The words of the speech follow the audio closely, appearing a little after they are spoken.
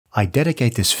I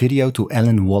dedicate this video to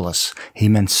Alyn Wallace. He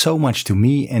meant so much to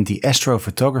me and the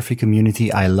astrophotography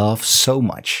community I love so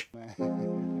much.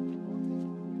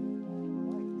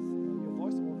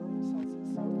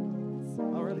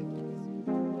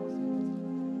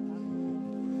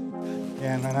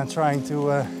 Yeah, and I'm trying to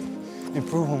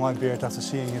improve on my beard after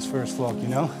seeing his first vlog, you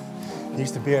know?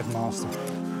 He's the beard master.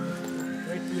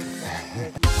 Great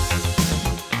beard.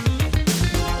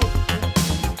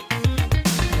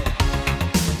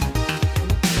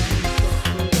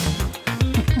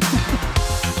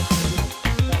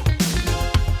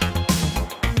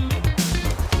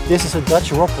 This is a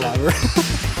Dutch rock climber.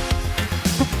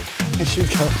 It should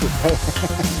go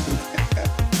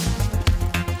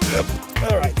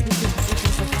All right.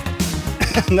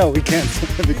 No, we can't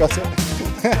because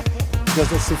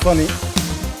that's too funny.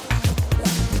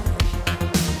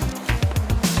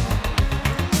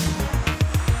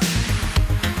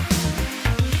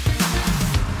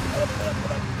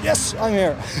 Yes, I'm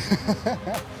here.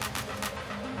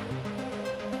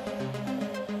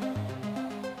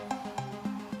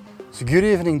 So good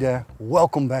evening there.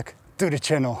 Welcome back to the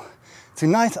channel.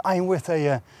 Tonight I'm with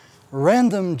a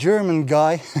random German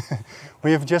guy.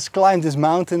 We have just climbed this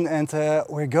mountain and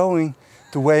we're going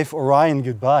to wave Orion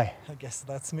goodbye. I guess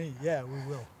that's me. Yeah, we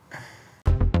will.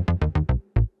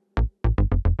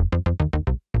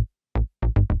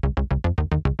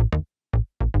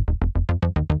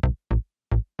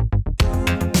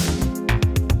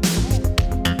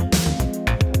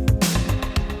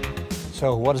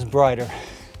 So what is brighter?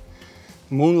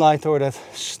 Moonlight or that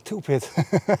stupid,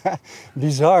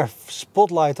 bizarre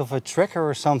spotlight of a tracker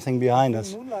or something behind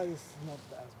us? Moonlight is not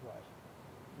as bright.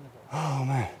 Oh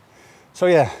man. So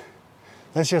yeah,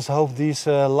 let's just hope these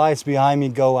lights behind me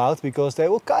go out, because they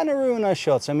will kind of ruin our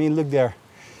shots. I mean, look there.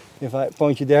 If I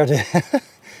point you there,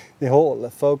 the whole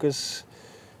focus,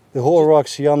 the whole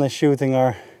rocks Jan is shooting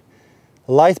are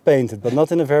light painted, but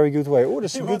not in a very good way. Oh,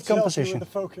 there's a good composition. With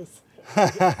the focus.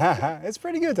 It's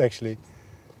pretty good actually.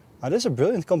 Oh, there's a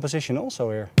brilliant composition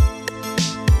also here.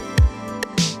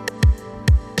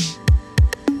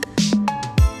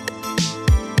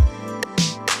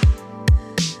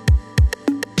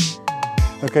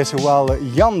 Okay, so while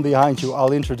Jan behind you,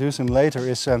 I'll introduce him later,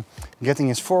 is getting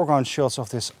his foreground shots of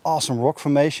this awesome rock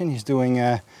formation. He's doing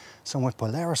some with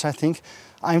Polaris, I think.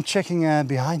 I'm checking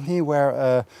behind me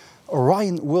where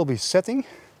Orion will be setting.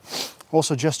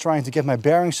 Also just trying to get my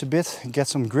bearings a bit, get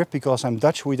some grip, because I'm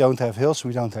Dutch, we don't have hills,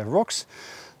 we don't have rocks.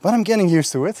 But I'm getting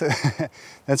used to it.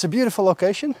 It's a beautiful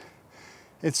location.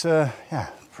 It's yeah,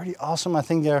 pretty awesome. I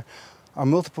think there are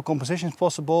multiple compositions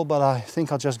possible, but I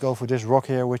think I'll just go for this rock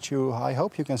here, which I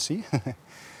hope you can see.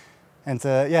 And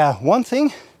yeah, one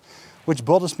thing which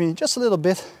bothers me just a little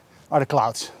bit are the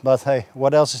clouds. But hey,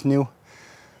 what else is new?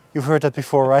 You've heard that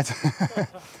before, right?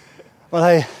 But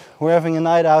hey, we're having a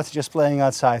night out, just playing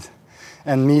outside.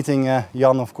 And meeting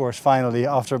Jan, of course, finally,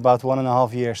 after about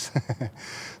 1.5 years.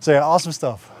 So yeah, awesome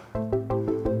stuff.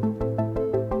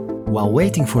 While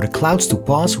waiting for the clouds to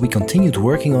pass, we continued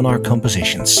working on our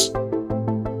compositions.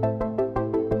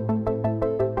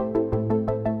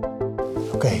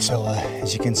 Okay, so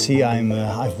as you can see,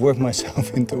 I've worked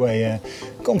myself into a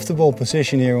comfortable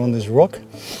position here on this rock.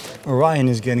 Orion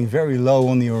is getting very low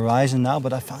on the horizon now,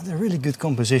 but I found a really good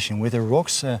composition with the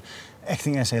rocks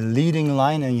acting as a leading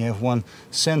line, and you have one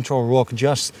central rock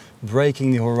just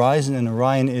breaking the horizon, and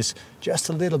Orion is just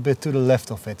a little bit to the left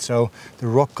of it. So the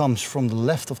rock comes from the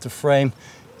left of the frame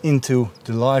into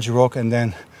the large rock, and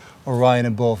then Orion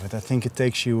above it. I think it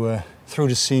takes you through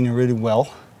the scene really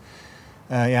well.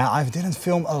 Yeah, I didn't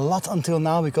film a lot until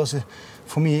now, because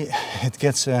for me it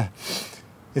gets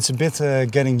it's a bit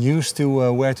getting used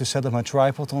to where to set up my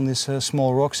tripod on these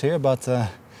small rocks here, but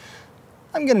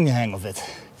I'm getting the hang of it.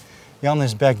 Jan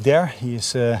is back there. He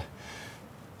is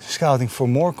scouting for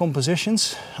more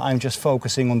compositions. I'm just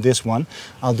focusing on this one.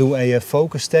 I'll do a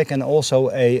focus stack and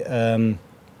also a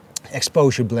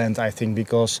exposure blend, I think,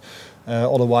 because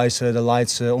otherwise the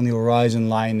lights on the horizon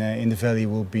line in the valley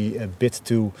will be a bit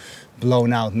too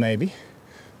blown out maybe.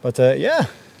 But yeah,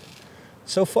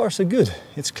 so far so good.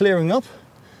 It's clearing up.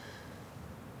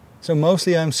 So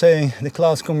mostly I'm saying the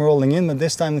clouds come rolling in, but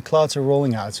this time the clouds are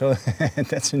rolling out. So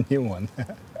that's a new one.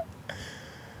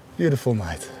 Beautiful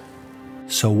night.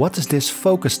 So what is this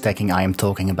focus stacking I am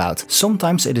talking about?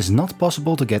 Sometimes it is not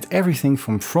possible to get everything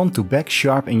from front to back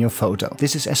sharp in your photo.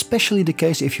 This is especially the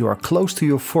case if you are close to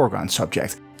your foreground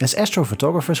subject. As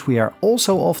astrophotographers, we are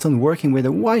also often working with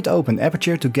a wide open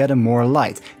aperture to gather more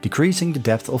light, decreasing the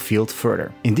depth of field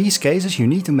further. In these cases you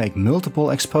need to make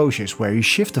multiple exposures where you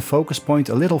shift the focus point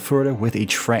a little further with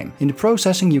each frame. In the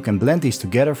processing you can blend these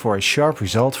together for a sharp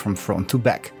result from front to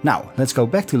back. Now let's go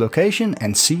back to location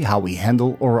and see how we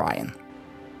handle Orion.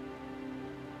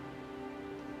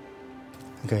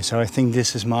 Okay, so I think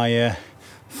this is my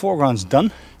foreground's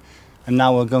done. And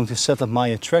now we're going to set up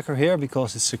my tracker here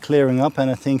because it's clearing up and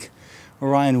I think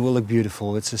Orion will look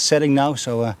beautiful. It's setting now,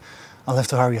 so I'll have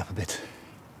to hurry up a bit.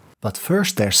 But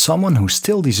first there's someone who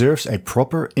still deserves a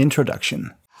proper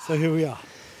introduction. So here we are.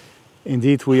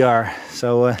 Indeed we are.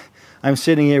 So I'm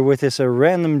sitting here with this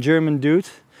random German dude.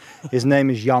 His name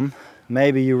is Jan.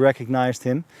 Maybe you recognized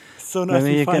him. So nice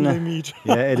to finally meet.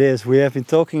 Yeah, it is. We have been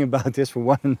talking about this for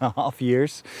 1.5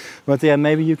 years. But yeah,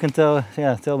 maybe you can tell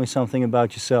me something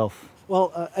about yourself.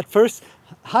 Well, at first,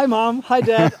 hi mom, hi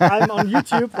dad, I'm on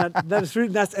YouTube. That is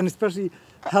really nice, and especially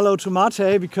hello to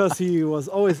Mate because he was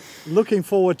always looking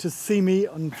forward to see me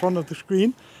in front of the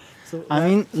screen. So I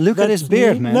mean, look at his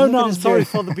beard, man. No, I'm sorry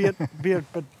for the beard,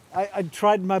 but I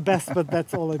tried my best, but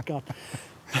that's all it got.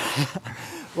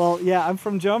 Well, yeah, I'm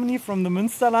from Germany, from the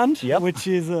Münsterland, yep. which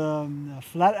is a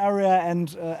flat area,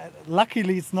 and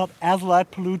luckily it's not as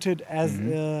light polluted as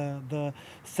the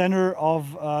center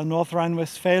of North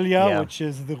Rhine-Westphalia, which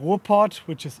is the Ruhrpott,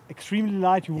 which is extremely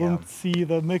light. You won't see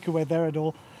the Milky Way there at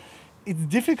all. It's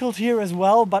difficult here as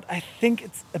well, but I think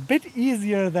it's a bit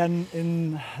easier than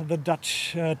in the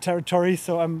Dutch territory.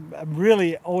 So I'm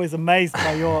really always amazed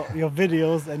by your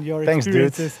videos and your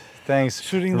experiences. Dude. Thanks.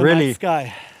 Shooting the night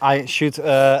sky. I should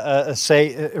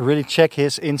really check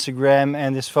his Instagram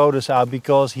and his photos out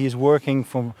because he is working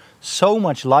from so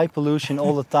much light pollution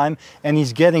all the time and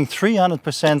he's getting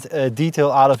 300%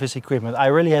 detail out of his equipment. I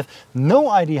really have no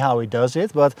idea how he does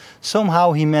it, but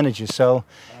somehow he manages. So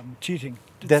cheating.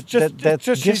 That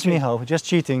gives cheating. me hope. Just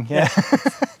cheating. Yeah.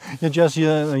 You're just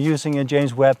using a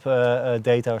James Webb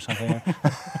data or something.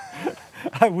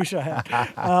 I wish I had.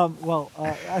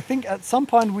 I think at some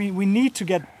point we need to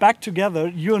get back together,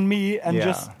 you and me, and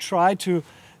just try to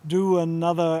do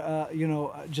another,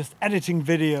 just editing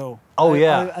video. Oh,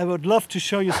 I would love to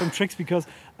show you some tricks because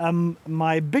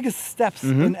my biggest steps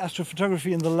in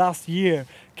astrophotography in the last year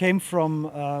came from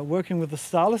working with the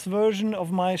starless version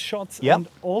of my shots and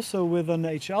also with an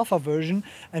H-alpha version,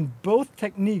 and both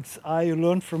techniques I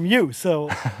learned from you. So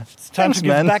it's time to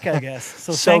give back, I guess.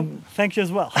 So thank you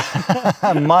as well.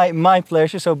 my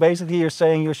pleasure. So basically you're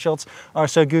saying your shots are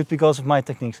so good because of my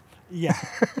techniques. Yeah.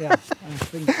 I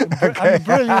think I'm a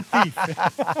brilliant thief.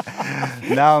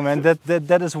 No, man,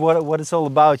 that is what it's all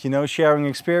about, you know, sharing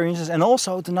experiences and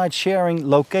also tonight sharing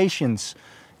locations.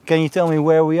 Can you tell me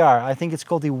where we are? I think it's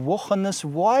called the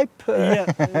Wochenesweib.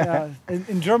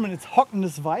 In German it's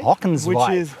Hocknesweib, which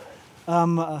is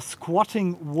a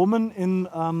squatting woman in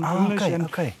English.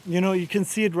 Okay. You know, you can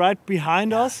see it right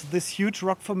behind us, this huge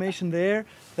rock formation there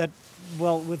that,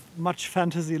 well, with much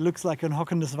fantasy looks like an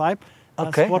Hocknesweib.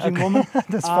 Squatting woman.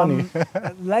 That's funny.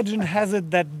 Legend has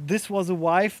it that this was a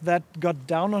wife that got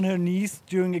down on her knees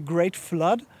during a great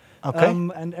flood,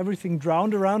 and everything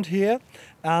drowned around here,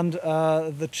 and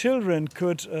the children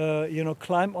could,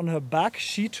 climb on her back.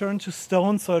 She turned to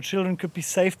stone, so her children could be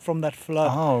saved from that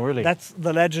flood. Oh, really? That's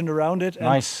the legend around it.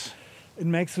 Nice. And it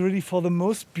makes really for the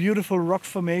most beautiful rock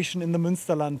formation in the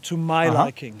Münsterland, to my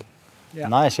liking. Yeah.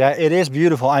 Nice, yeah, it is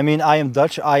beautiful. I mean, I am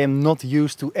Dutch, I am not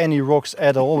used to any rocks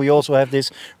at all. We also have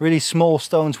these really small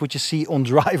stones which you see on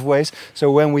driveways. So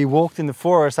when we walked in the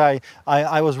forest, I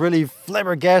was really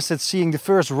flabbergasted seeing the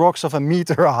first rocks of 1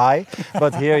 meter high.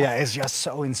 But here, it's just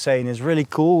so insane. It's really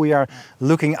cool. We are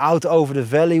looking out over the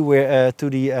valley. We're to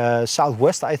the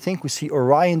southwest, I think. We see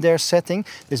Orion there setting.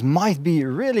 This might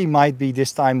be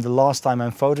this time the last time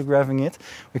I'm photographing it.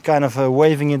 We're kind of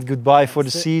waving it goodbye for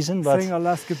the season. But saying our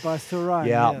last goodbyes to Orion,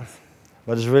 yes.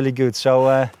 But it's really good.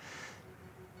 So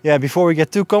before we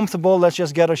get too comfortable, let's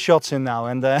just get our shots in now,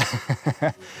 and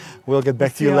we'll get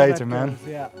back to you later, man.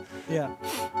 Yeah.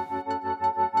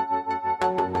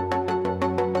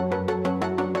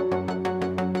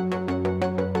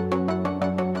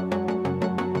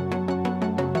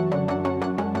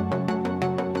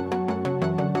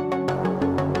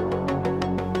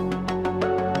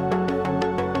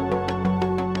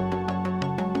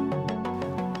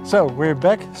 So we're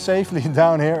back safely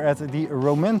down here at the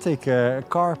romantic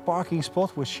car parking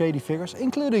spot with shady figures,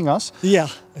 including us. Yeah,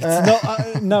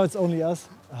 now it's only us,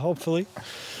 hopefully.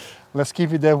 Let's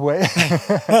keep it that way.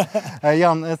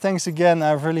 Jan, thanks again.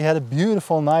 I've really had a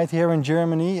beautiful night here in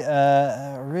Germany.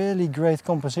 Really great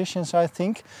compositions, I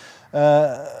think.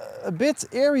 a bit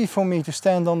eerie for me to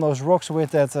stand on those rocks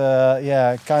with that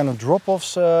yeah, kind of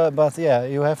drop-offs, but yeah,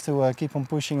 you have to keep on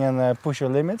pushing and push your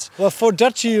limits. Well, for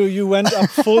Dutch you went up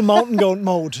full mountain goat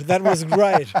mode. That was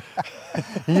great.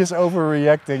 He is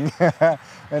overreacting.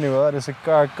 Anyway, there's a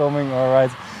car coming, all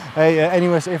right. Hey,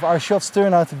 anyways, if our shots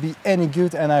turn out to be any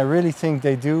good, and I really think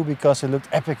they do, because it looked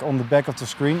epic on the back of the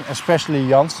screen, especially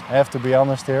Jan's, I have to be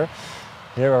honest here.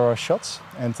 Here are our shots,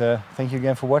 and thank you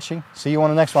again for watching. See you on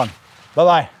the next one.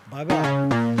 Bye-bye. Bye-bye.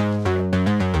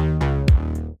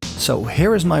 So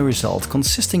here is my result,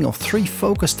 consisting of 3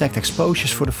 focus stacked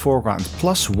exposures for the foreground,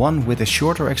 plus 1 with a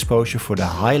shorter exposure for the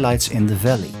highlights in the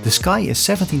valley. The sky is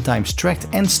 17 times tracked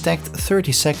and stacked,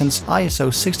 30 seconds,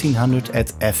 ISO 1600 at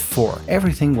f4.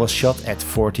 Everything was shot at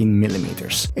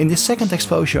 14mm. In the second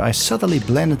exposure I subtly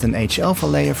blended an H-alpha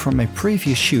layer from my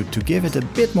previous shoot to give it a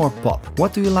bit more pop.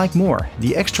 What do you like more?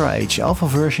 The extra H-alpha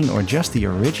version or just the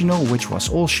original, which was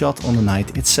all shot on the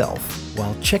night itself?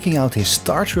 While checking out his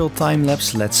star trail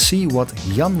time-lapse, let's see what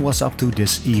Jan was up to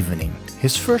this evening.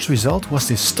 His first result was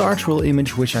this star trail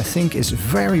image, which I think is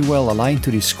very well aligned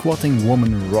to the squatting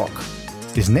woman rock.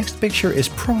 This next picture is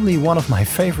probably one of my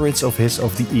favorites of his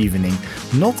of the evening.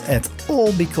 Not at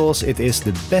all because it is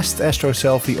the best astro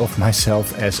selfie of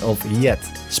myself as of yet.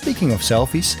 Speaking of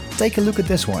selfies, take a look at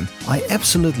this one. I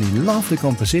absolutely love the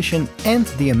composition and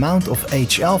the amount of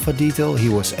H-alpha detail he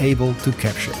was able to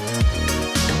capture.